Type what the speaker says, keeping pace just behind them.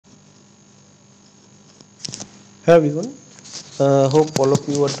Hi everyone. Hope all of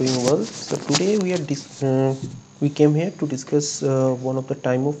you are doing well. So today we came here to discuss one of the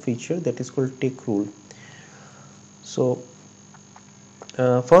time of feature that is called take rule. So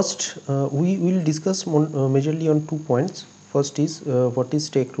first we will discuss majorly on 2 points. First is what is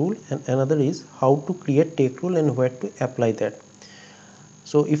take rule, and another is how to create take rule and where to apply that.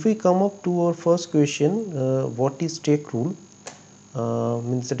 So if we come up to our first question, what is take rule?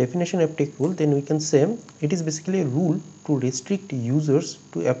 Means the definition of take rule, then we can say it is basically a rule to restrict users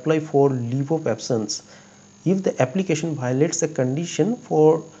to apply for leave of absence if the application violates a condition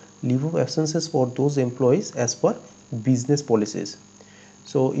for leave of absences for those employees as per business policies.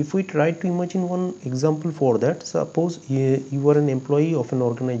 So if we try to imagine one example for that, suppose you are an employee of an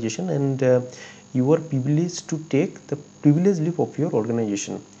organization and you are privileged to take the privilege leave of your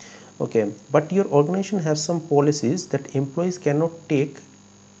organization. Okay, but your organization has some policies that employees cannot take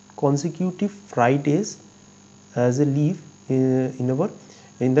consecutive Fridays as a leave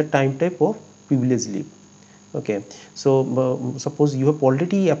in the time type of privilege leave. Okay, so suppose you have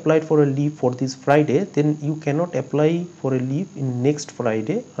already applied for a leave for this Friday, then you cannot apply for a leave in next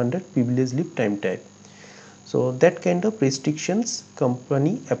Friday under privilege leave time type. So that kind of restrictions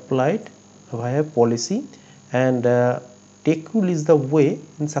company applied via policy, and take rule is the way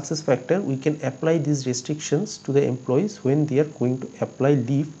in success factor we can apply these restrictions to the employees when they are going to apply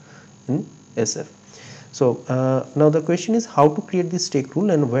leave in SF. So now the question is how to create this take rule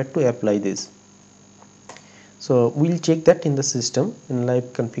and where to apply this. So we'll check that in the system in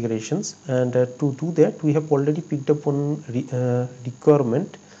live configurations, and to do that we have already picked up one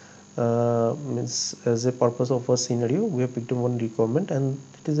requirement. Means as a purpose of a scenario we have picked up one requirement, and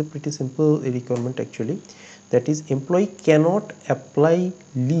it is a pretty simple requirement actually. That is, employee cannot apply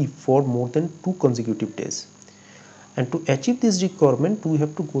leave for more than 2 consecutive days, and to achieve this requirement we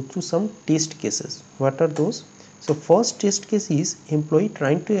have to go through some test cases. What are those? So first test case is employee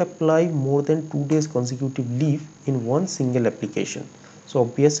trying to apply more than 2 days consecutive leave in one single application. So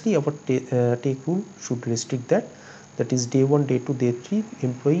obviously our take rule should restrict that, that is day 1, day 2, day 3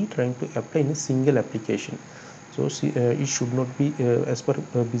 employee trying to apply in a single application. So it should not be as per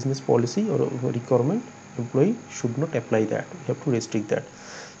business policy or requirement, employee should not apply that, we have to restrict that.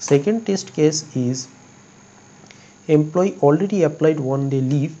 Second test case is employee already applied 1 day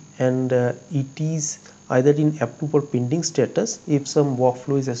leave, and it is either in approved or pending status if some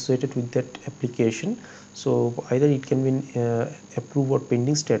workflow is associated with that application. So either it can be in approved or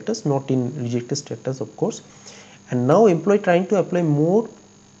pending status, not in rejected status of course. And now employee trying to apply more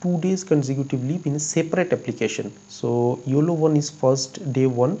 2 days consecutive leave in a separate application. So YOLO one is first day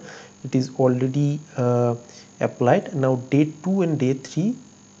 1, it is already applied. Now day 2 and day 3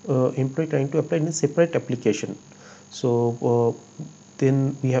 employee trying to apply in a separate application. So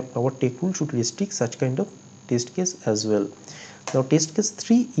then we have our take rule should restrict such kind of test case as well. Now test case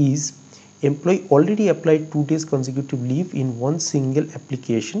 3 is employee already applied 2 days consecutive leave in one single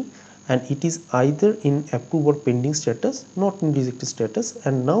application, and it is either in approved or pending status, not in rejected status,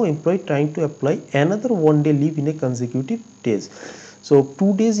 and now employee trying to apply another 1 day leave in a consecutive days. So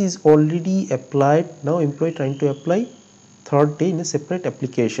 2 days is already applied, now employee trying to apply third day in a separate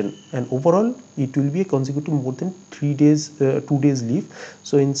application, and overall it will be a consecutive more than 3 days 2 days leave.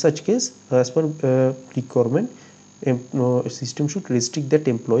 So in such case as per requirement, system should restrict that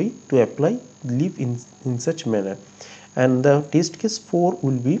employee to apply leave in such manner. And the test case 4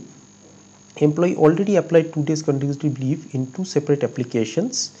 will be employee already applied 2 days consecutive leave in two separate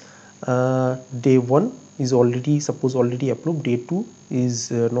applications. Day 1 is already already approved, day 2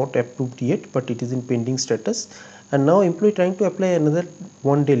 is not approved yet but it is in pending status, and now employee trying to apply another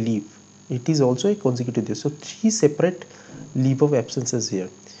 1 day leave, it is also a consecutive day. So 3 separate leave of absences here.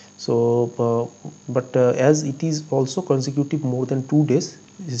 So but as it is also consecutive more than 2 days,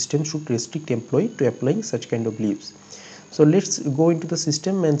 system should restrict employee to applying such kind of leaves. So let's go into the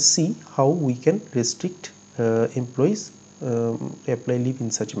system and see how we can restrict employees apply leave in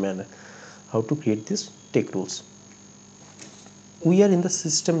such manner, how to create these take rules. We are in the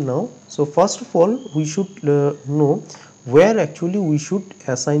system now. So first of all we should know where actually we should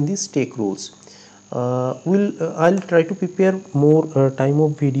assign these take rules. I'll try to prepare more time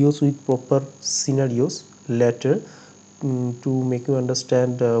of videos with proper scenarios later, to make you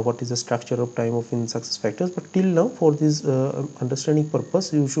understand what is the structure of time of in success factors. But till now for this understanding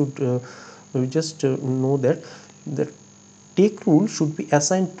purpose you should you just know that the take rule should be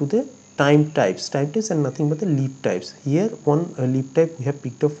assigned to the time types and nothing but the leave types. Here one leave type we have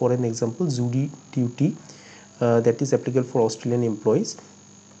picked up for an example, jury duty, that is applicable for Australian employees.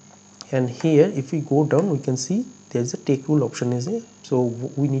 and here if we go down we can see there is a take rule option is here. So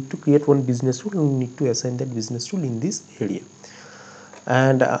we need to create one business rule and we need to assign that business rule in this area.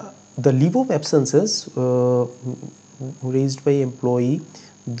 And the leave of absences raised by employee,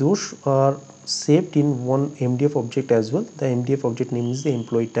 those are saved in one MDF object as well. The MDF object name is the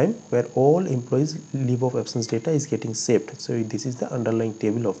employee time, where all employees leave of absence data is getting saved. So this is the underlying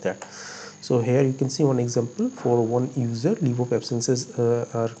table of that. So here you can see one example for one user, leave of absences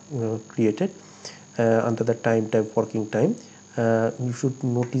are created under the time type working time. You should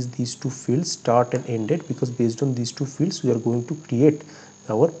notice these two fields, start and end date, because based on these two fields we are going to create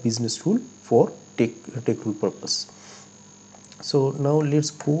our business rule for take rule purpose. So now let's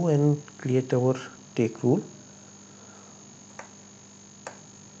go and create our take rule.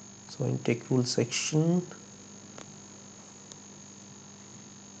 So in take rule section,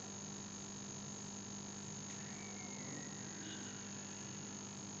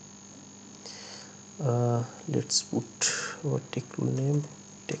 let's put our take rule name,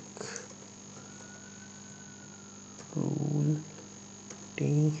 take rule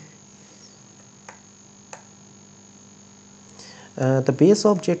T. The base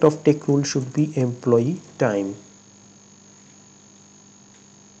object of take rule should be employee time.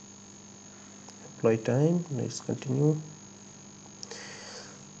 Employee time. Let's continue.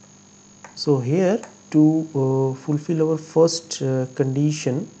 So here to fulfill our first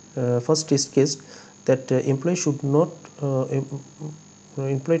condition, first test case, that employee should not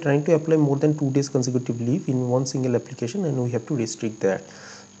employee trying to apply more than 2 days consecutive leave in one single application, and we have to restrict that.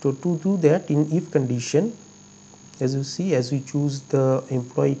 So to do that, in if condition, as you see, as we choose the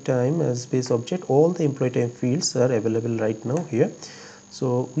employee time as base object, all the employee time fields are available right now here.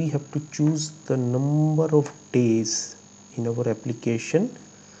 So we have to choose the number of days in our application,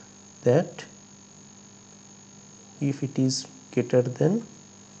 that if it is greater than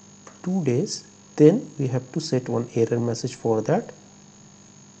 2 days, then we have to set one error message for that.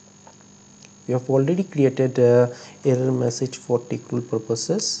 We have already created a error message for take rule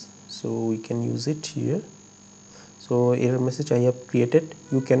purposes, so we can use it here. So error message I have created,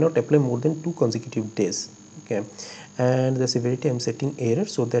 you cannot apply more than 2 consecutive days. Okay, and the severity I am setting error,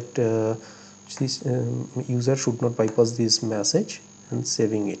 so that this user should not bypass this message, and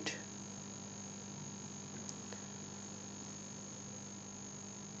saving it.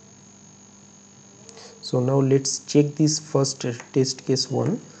 So now let's check this first test case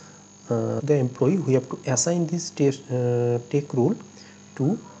 1. The employee, we have to assign this take rule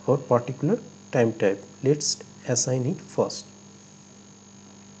to our particular time type. Let's assign it first.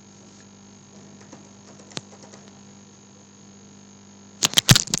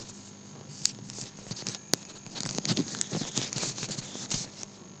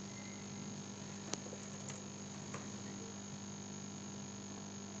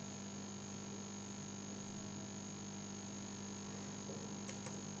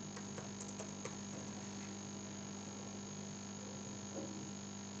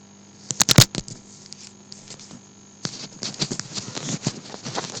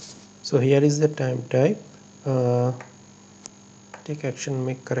 So here is the time type. Take action,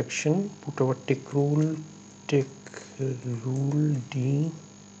 make correction, put our take rule D.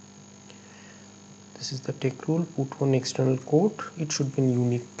 This is the take rule, put one external code, it should be a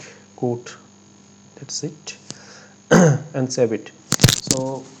unique code, that's it. And save it.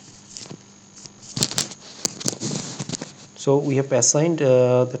 So we have assigned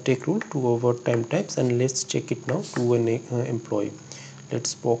the take rule to our time types, and let's check it now to an employee.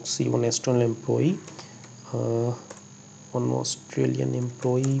 Let's proxy one external employee, one Australian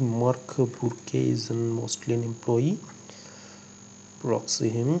employee. Mark Burke is an Australian employee. Proxy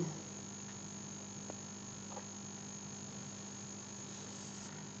him.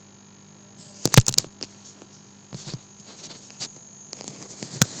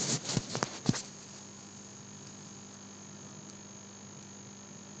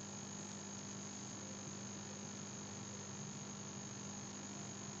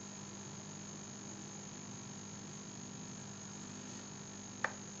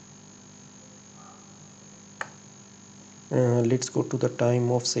 Let's go to the time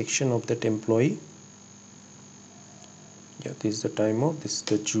off section of that employee. Yeah, this is the time off. This is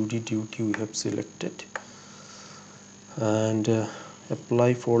the duty we have selected, and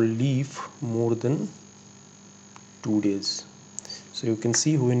apply for leave more than 2 days. So you can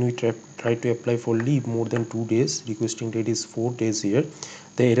see when we try to apply for leave more than 2 days, requesting date is 4 days here,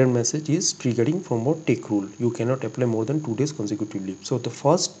 the error message is triggering from our take rule. You cannot apply more than 2 days consecutively. So the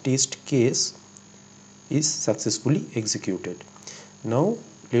first test case is successfully executed. Now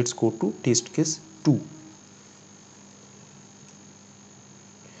let's go to test case 2.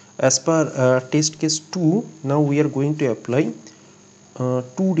 As per test case 2, now we are going to apply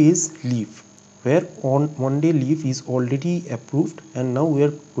 2 days leave, where on 1 day leave is already approved, and now we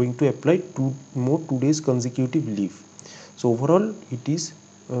are going to apply 2 days consecutive leave. So overall it is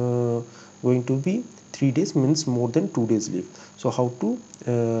going to be 3 days, means more than 2 days leave. So how to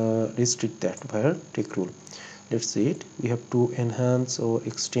restrict that via take rule? Let's say it, we have to enhance or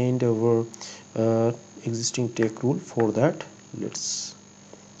extend our existing take rule. For that, let's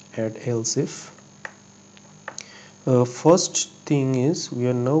add else if. First thing is, we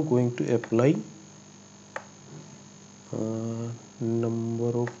are now going to apply number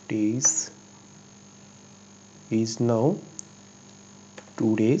of days is now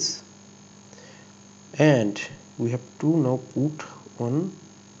 2 days, and we have to now put one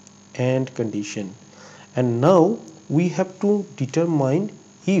and condition, and now we have to determine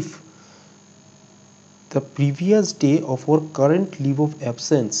if the previous day of our current leave of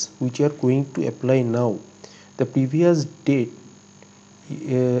absence, which we are going to apply now, the previous date,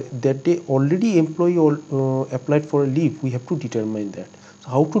 that day already employee applied for a leave, we have to determine that. So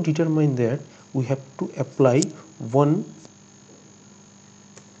how to determine that? We have to apply one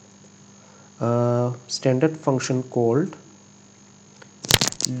standard function called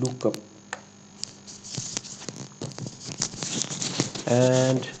lookup,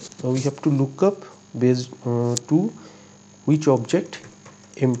 and we have to look up based to which object?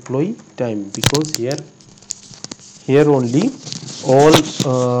 Employee time, because here only all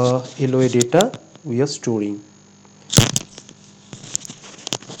LOA data we are storing.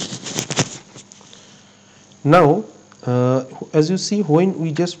 Now as you see, when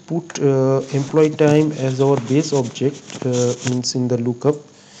we just put employee time as our base object, means in the lookup,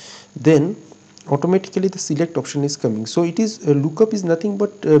 then automatically the select option is coming. So it is lookup is nothing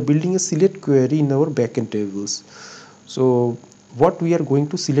but building a select query in our backend tables. So what we are going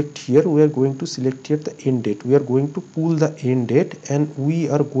to select here, we are going to select here the end date. We are going to pull the end date, and we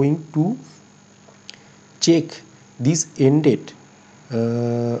are going to check this end date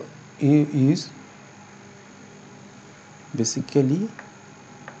is basically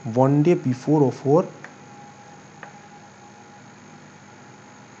 1 day before of our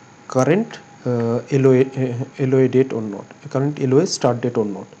current LOA date or not, current LOA start date or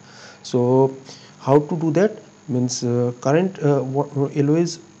not. So how to do that? Means current LOA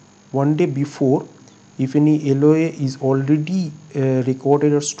is 1 day before. If any LOA is already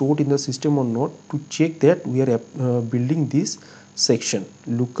recorded or stored in the system or not, to check that, we are building this section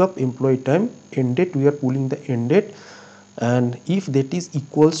lookup employee time end date. We are pulling the end date, and if that is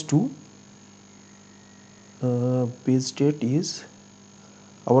equals to base date is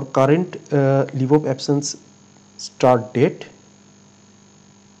our current leave of absence start date.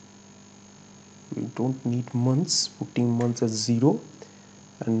 We don't need months, putting months as 0,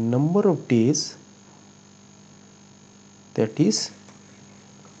 and number of days, that is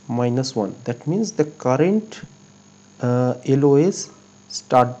 -1. That means the current LOS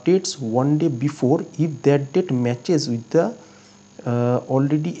start dates 1 day before. If that date matches with the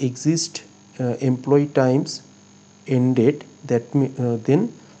already exist employee times end date, that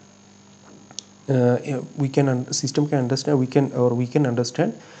then we can system can understand, we can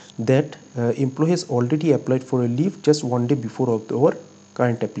understand that employee has already applied for a leave just 1 day before of our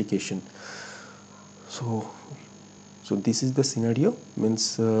current application. So this is the scenario.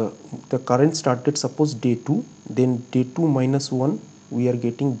 Means the current start date, suppose day 2, then day 2 minus 1, we are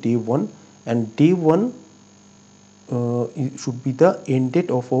getting day 1, and day 1 it should be the end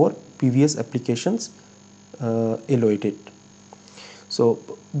date of our previous applications LOA date. So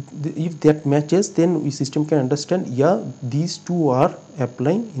if that matches, then we system can understand, yeah, these two are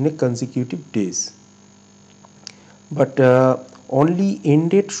applying in a consecutive days. But only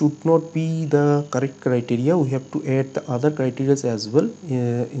end date should not be the correct criteria. We have to add the other criteria as well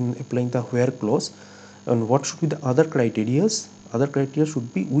in applying the where clause. And what should be the other criteria? Other criteria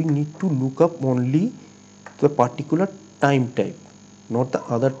should be, we need to look up only the particular time type, not the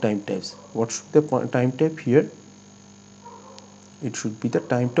other time types. What should be the time type here? It should be the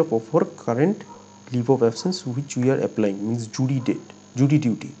time type of our current leave of absence which we are applying, means jury date, jury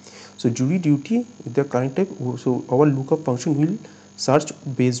duty. So jury duty, the current type, so our lookup function will search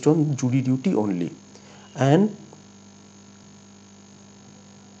based on jury duty only. And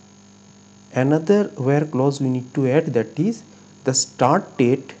another where clause we need to add, that is the start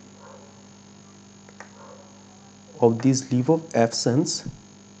date of this leave of absence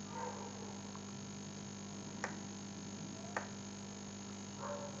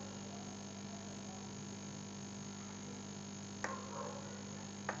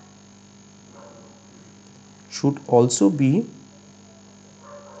should also be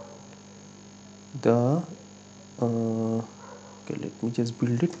the okay, let me just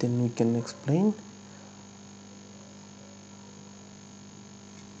build it, then we can explain.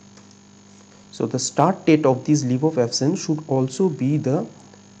 So the start date of this leave of absence should also be the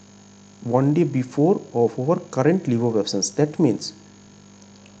one day before of our current leave of absence. That means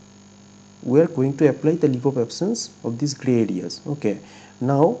we are going to apply the leave of absence of these gray areas. Okay,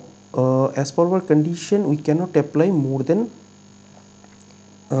 now as per our condition, we cannot apply more than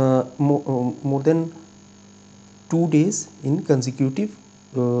 2 days in consecutive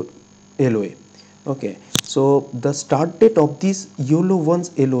LOA. Okay, so the start date of this YOLO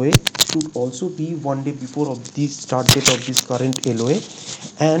one's LOA should also be one day before of the start date of this current LOA,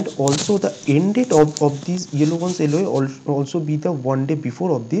 and also the end date of this YOLO one's LOA also be the one day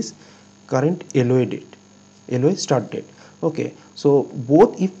before of this current LOA start date. Okay, so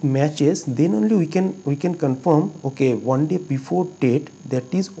both if matches, then only we can confirm, okay, one day before date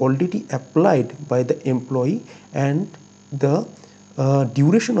that is already applied by the employee, and the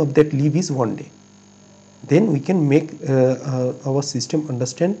duration of that leave is one day. Then we can make our system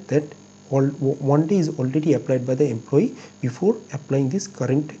understand that one day is already applied by the employee before applying this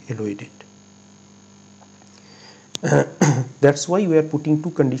current LOA date. That's why we are putting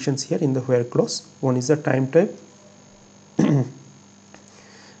two conditions here in the where clause. One is the time type.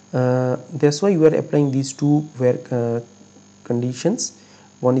 That's why we are applying these two where conditions.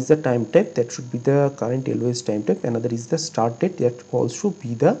 One is the time type, that should be the current LOS time type. Another is the start date, that also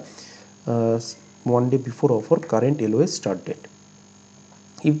be the one day before of our current LOS start date.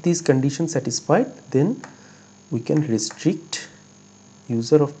 If these conditions satisfied, then we can restrict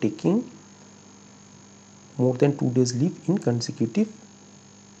user of taking more than 2 days leave in consecutive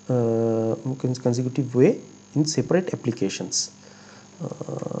way in separate applications.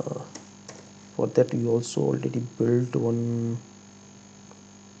 For that we also already built one.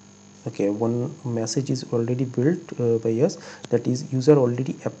 Okay, one message is already built by us, that is user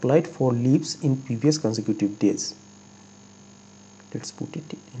already applied for leaves in previous consecutive days. Let's put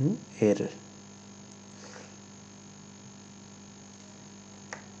it in error.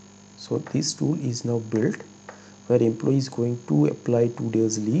 So this tool is now built where employee is going to apply 2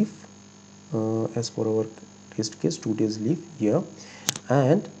 days leave as per our test case, 2 days leave here,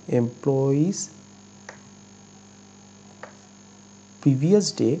 and employees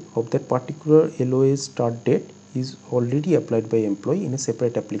previous day of that particular LOA start date is already applied by employee in a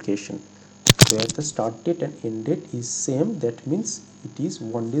separate application, where the start date and end date is same. That means it is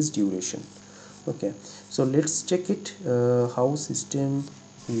 1 day's duration. Okay, so let's check it how system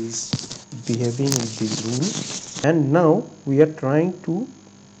is behaving with this rule. And now we are trying to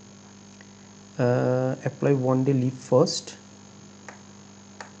apply 1 day leave first,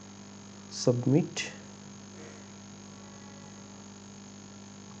 submit.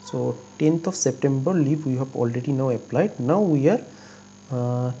 So 10th of September leave we have already now applied. Now we are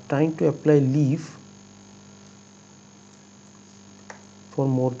trying to apply leave for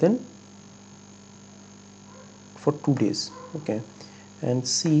more than for 2 days. Okay, and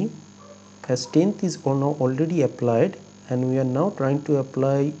see, as 10th is now already applied, and we are now trying to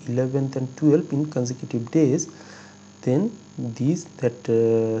apply 11th and 12th in consecutive days, then that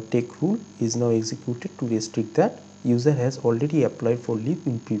take rule is now executed to restrict that user has already applied for leave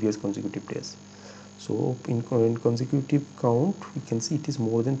in previous consecutive days. So in consecutive count we can see it is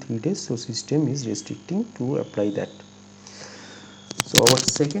more than 3 days, so system is restricting to apply that. So our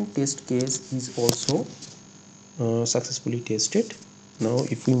second test case is also successfully tested. Now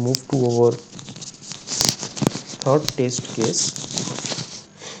if we move to our third test case,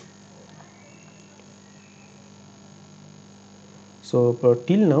 so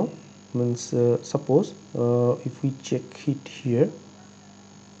till now means suppose if we check it here,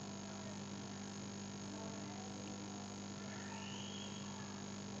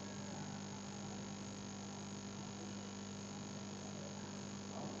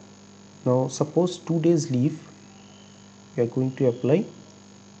 now suppose 2 days leave we are going to apply,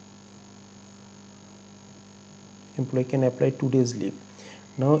 employee can apply 2 days leave.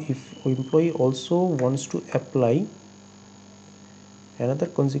 Now if employee also wants to apply another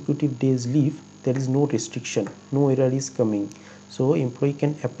consecutive days leave, there is no restriction, no error is coming, so employee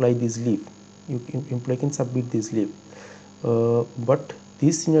can apply this leave, employee can submit this leave. But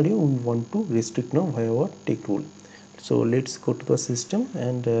this scenario we want to restrict now by our take rule. So let's go to the system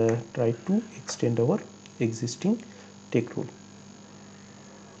and try to extend our existing take rule.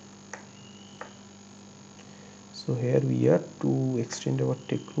 So here we are to extend our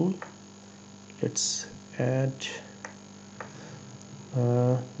take rule. Let's add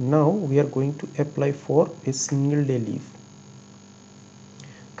now we are going to apply for a single day leave.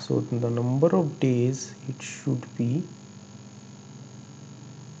 So the number of days, it should be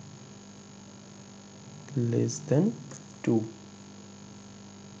less than 2.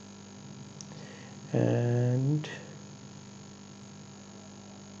 And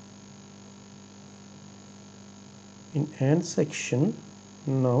in AND section,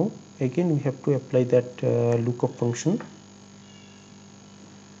 now again we have to apply that lookup function,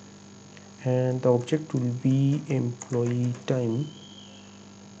 and the object will be employee time,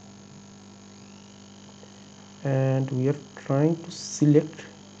 and we are trying to select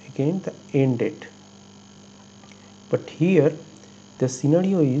again the end date. But here the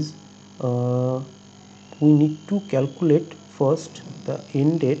scenario is we need to calculate first the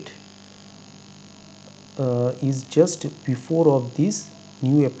end date is just before of this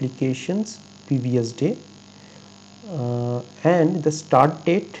new applications previous day, and the start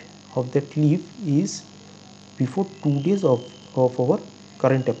date of that leave is before 2 days of our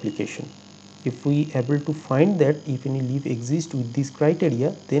current application. If we able to find that if any leave exists with this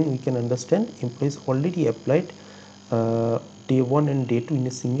criteria, then we can understand employees already applied day 1 and day 2 in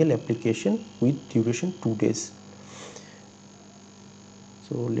a single application with duration 2 days.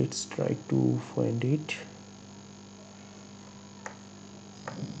 So let's try to find it.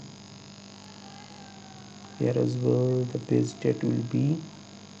 Here as well the base date will be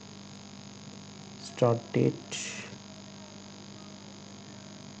start date,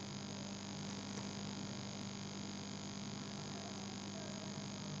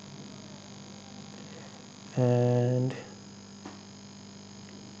 and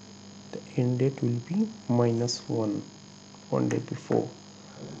the end date will be -1, one day before.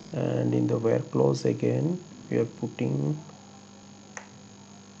 And in the where clause again we are putting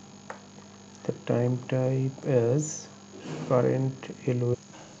the time type as current LOA.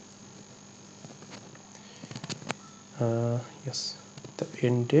 Yes, the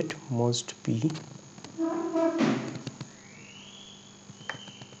end date must be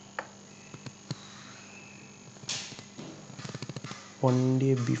one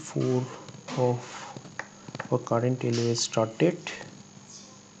day before of our current LOA start date.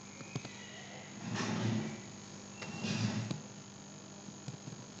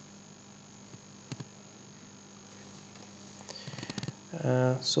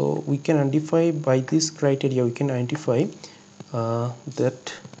 So we can identify by this criteria, we can identify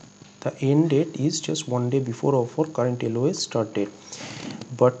that the end date is just one day before of our current LOA start date.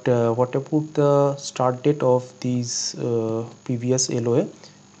 But what about the start date of these previous LOA?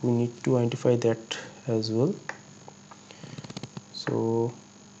 We need to identify that as well. So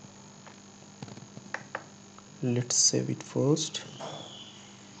let's save it first,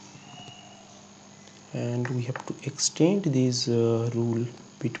 and we have to extend this rule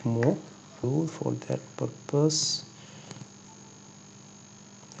bit more. So for that purpose,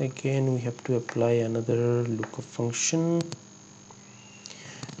 again we have to apply another lookup function,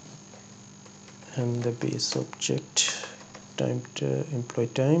 and the base object time to employee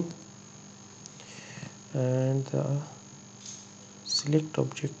time, and the select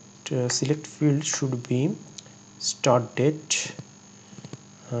object select field should be start date,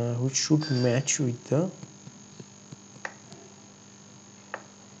 which should match with the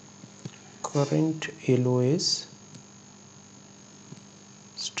current LOA's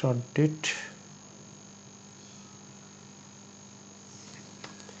start date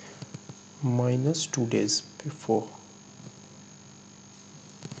minus 2 days before,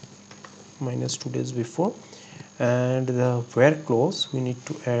 and the where clause we need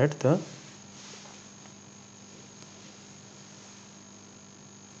to add the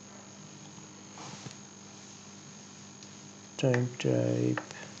time type,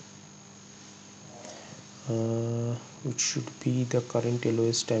 which should be the current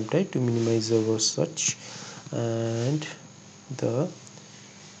LOS time type to minimize our search, and the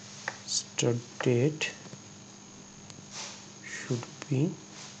start date should be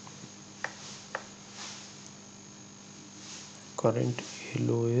current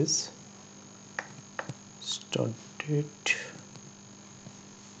LOS start date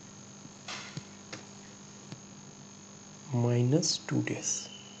minus 2 days.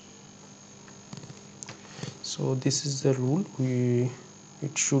 So this is the rule.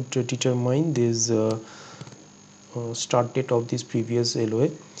 It should determine this start date of this previous LOA,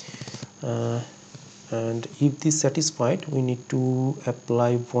 and if this satisfied, we need to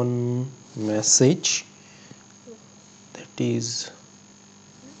apply one message, that is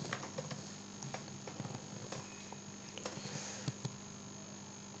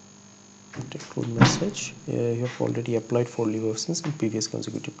rule message. You have already applied for leave absence in previous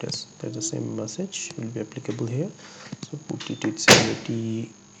consecutive tests. That's the same message will be applicable here. So put it, it's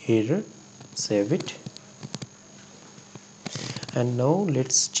 80 error, save it, and now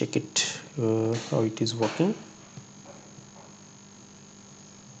let's check it how it is working.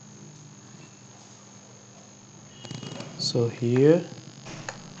 So here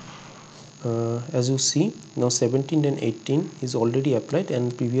as you see, now 17 and 18 is already applied,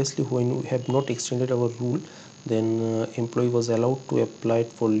 and previously when we have not extended our rule, then employee was allowed to apply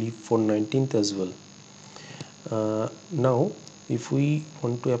it for leave for 19th as well. Now if we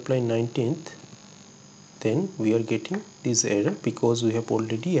want to apply 19th, then we are getting this error because we have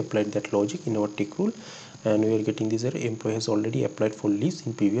already applied that logic in our take rule, and we are getting this error, employee has already applied for leaves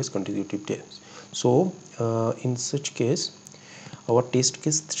in previous consecutive days. So in such case our test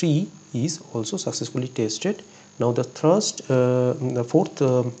case 3 is also successfully tested. Now the fourth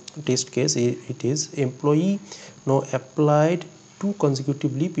test case, it is employee now applied two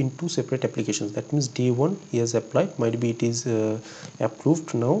consecutive leave in two separate applications. That means day 1 he has applied, might be it is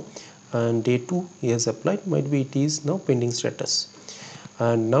approved now, and day 2 he has applied, might be it is now pending status.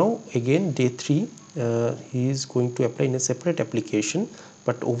 And now again day 3 he is going to apply in a separate application,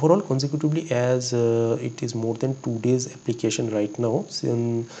 but overall consecutively, as it is more than 2 days application right now,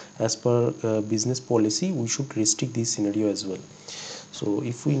 as per business policy we should restrict this scenario as well. So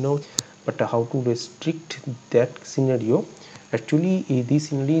if we know, but how to restrict that scenario, actually this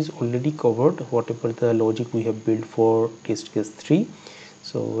scenario is already covered whatever the logic we have built for test case 3.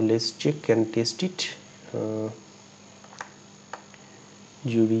 So let's check and test it.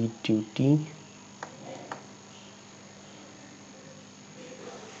 Jury duty,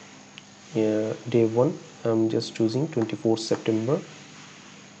 day 1 I'm just choosing 24th September,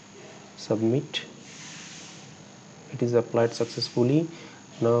 submit, it is applied successfully.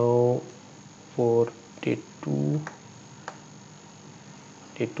 Now for day 2,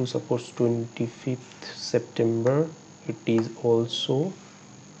 suppose 25th September, it is also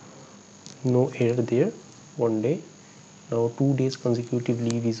no error there, 1 day. Now 2 days consecutive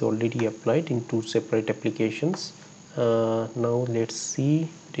leave is already applied in two separate applications. Now let's see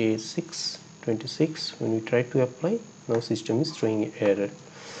day 6, 26, when we try to apply, now system is throwing error.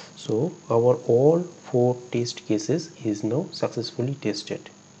 So our all 4 test cases is now successfully tested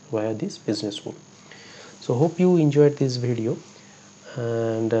via this business rule. So hope you enjoyed this video,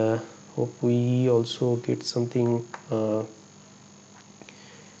 and hope we also get something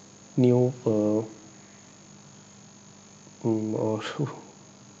new or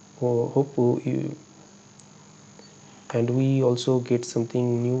hope you, and we also get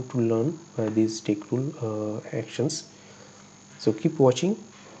something new to learn by these take rule actions. So keep watching,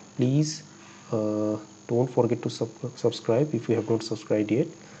 please. Don't forget to subscribe if you have not subscribed yet,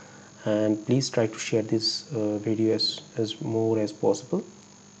 and please try to share this video as more as possible.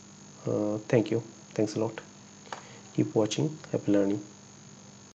 Thank you, thanks a lot, keep watching, happy learning.